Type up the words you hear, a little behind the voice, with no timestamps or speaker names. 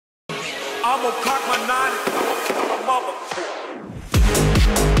I'm gonna cock my 9 and I'm gonna kill a mother.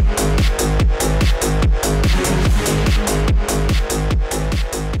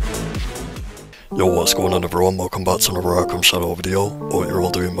 Yo, what's going on everyone? Welcome back to another Arkham Shadow video. Hope you're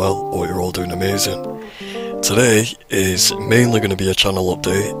all doing well, hope you're all doing amazing. Today is mainly going to be a channel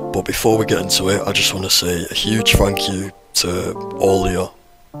update, but before we get into it, I just want to say a huge thank you to all of you.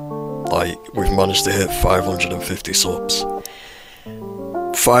 Like, we've managed to hit 550 subs.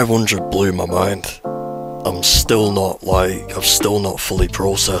 500 blew my mind. I've still not fully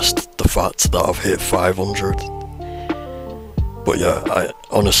processed the fact that I've hit 500. But yeah, I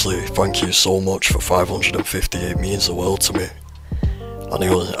honestly thank you so much for 550, it means the world to me. And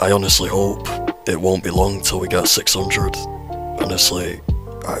I honestly hope it won't be long till we get 600. Honestly,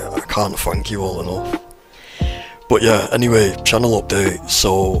 I can't thank you all enough. But yeah, anyway, channel update.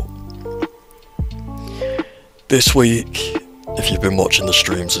 So, this week, if you've been watching the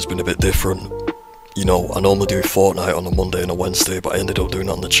streams, it's been a bit different. You know, I normally do Fortnite on a Monday and a Wednesday, but I ended up doing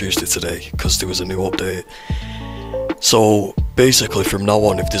it on the Tuesday today, because there was a new update. So, basically from now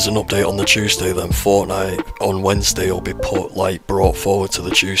on, if there's an update on the Tuesday, then Fortnite on Wednesday will be brought forward to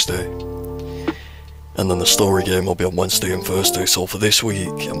the Tuesday. And then the story game will be on Wednesday and Thursday. So for this week,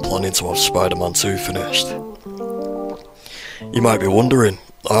 I'm planning to have Spider-Man 2 finished. You might be wondering,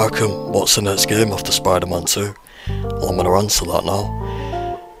 Arkham, what's the next game after Spider-Man 2? Well, I'm going to answer that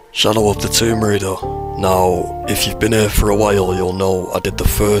now. Shadow of the Tomb Raider. Now, if you've been here for a while, you'll know I did the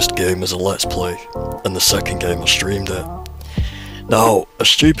first game as a Let's Play, and the second game I streamed it. Now, a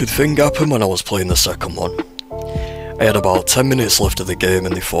stupid thing happened when I was playing the second one. I had about 10 minutes left of the game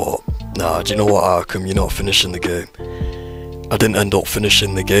and they thought, nah, do you know what, Arkham, you're not finishing the game. I didn't end up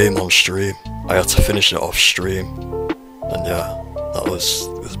finishing the game on stream. I had to finish it off stream. And yeah, it was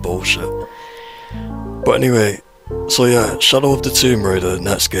bullshit. But anyway, so yeah, Shadow of the Tomb Raider,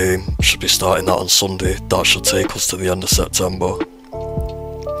 next game, should be starting that on Sunday. That should take us to the end of September.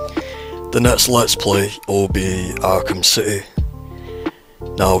 The next Let's Play will be Arkham City.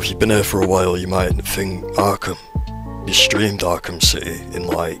 Now, if you've been here for a while, you might think, Arkham, you streamed Arkham City in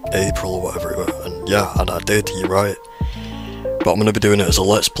like April or whatever it was, and yeah, and I did, you're right. But I'm going to be doing it as a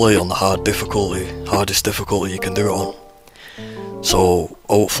Let's Play on the hardest difficulty you can do it on. So,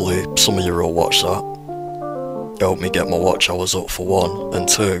 hopefully, some of you will watch that. Help me get my watch hours up for 1, and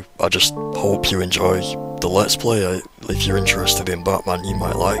 2, I just hope you enjoy the Let's Play. If you're interested in Batman, you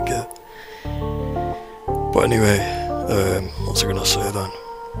might like it. But anyway, what's I gonna say then?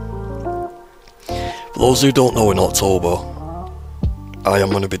 For those who don't know, in October,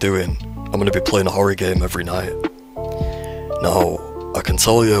 I'm gonna be playing a horror game every night. Now, I can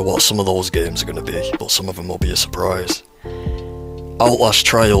tell you what some of those games are gonna be, but some of them will be a surprise. Outlast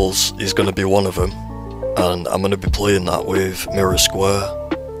Trials is gonna be one of them, and I'm gonna be playing that with Mirror Square.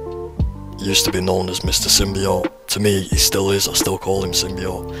 He used to be known as Mr. Symbiote. To me, he still is, I still call him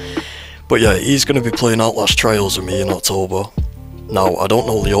Symbiote. But yeah, he's going to be playing Outlast Trials with me in October. Now, I don't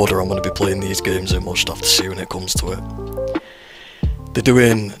know the order I'm going to be playing these games in, we'll just have to see when it comes to it. They're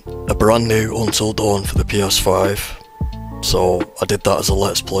doing a brand new Until Dawn for the PS5. So, I did that as a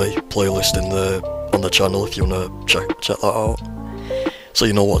Let's Play playlist on the channel if you want to check that out. So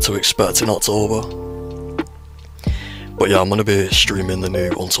you know what to expect in October. But yeah, I'm going to be streaming the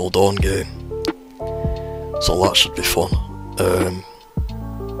new Until Dawn game. So that should be fun.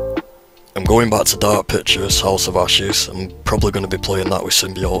 I'm going back to Dark Pictures, House of Ashes. I'm probably going to be playing that with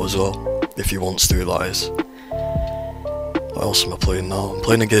Symbiote as well, if he wants to, that is. What else am I playing now? I'm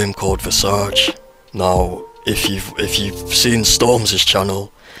playing a game called Visage. Now, if you've seen Storms'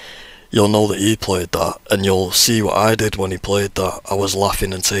 channel, you'll know that he played that, and you'll see what I did when he played that. I was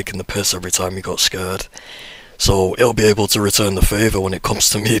laughing and taking the piss every time he got scared. So he'll be able to return the favour when it comes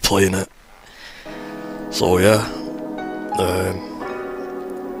to me playing it. So yeah.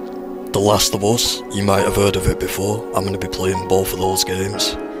 The Last of Us, you might have heard of it before. I'm going to be playing both of those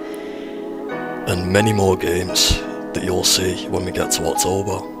games. And many more games that you'll see when we get to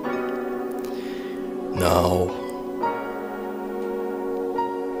October. Now,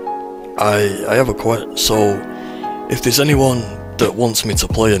 I have a question. So, if there's anyone that wants me to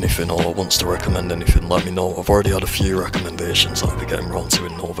play anything or wants to recommend anything, let me know. I've already had a few recommendations that I'll be getting round to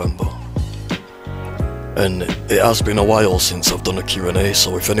in November. And it has been a while since I've done a Q&A,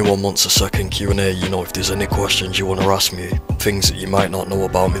 so if anyone wants a second Q&A, you know, if there's any questions you want to ask me, things that you might not know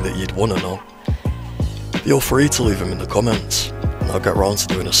about me that you'd want to know, feel free to leave them in the comments, and I'll get round to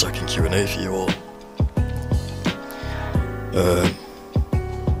doing a second Q&A for you all.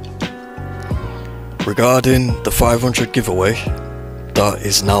 Regarding the 500 giveaway, that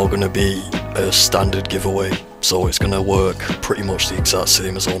is now going to be a standard giveaway. so it's gonna work pretty much the exact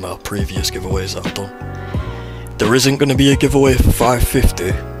same as all my previous giveaways I've done. There isn't gonna be a giveaway for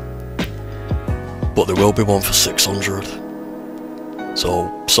 550, but there will be one for 600.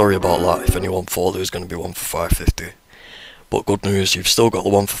 So sorry about that if anyone thought there was gonna be one for 550. But good news, you've still got the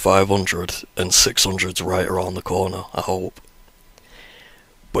one for 500, and 600's right around the corner, I hope.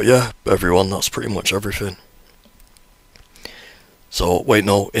 But yeah, everyone, that's pretty much everything. So, wait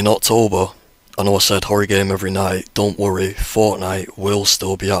no, in October, I know I said horror game every night, don't worry, Fortnite will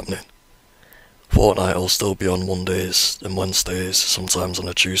still be happening. Fortnite will still be on Mondays and Wednesdays, sometimes on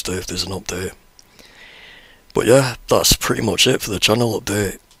a Tuesday if there's an update. But yeah, that's pretty much it for the channel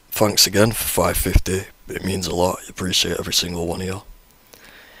update. Thanks again for 550, it means a lot, I appreciate every single one of you.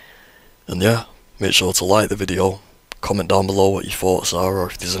 And yeah, make sure to like the video, comment down below what your thoughts are or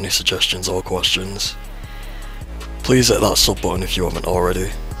if there's any suggestions or questions. Please hit that sub button if you haven't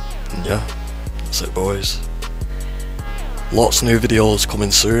already. And yeah, that's it boys. Lots of new videos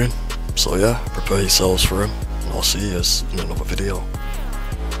coming soon, so yeah, prepare yourselves for them, and I'll see you in another video.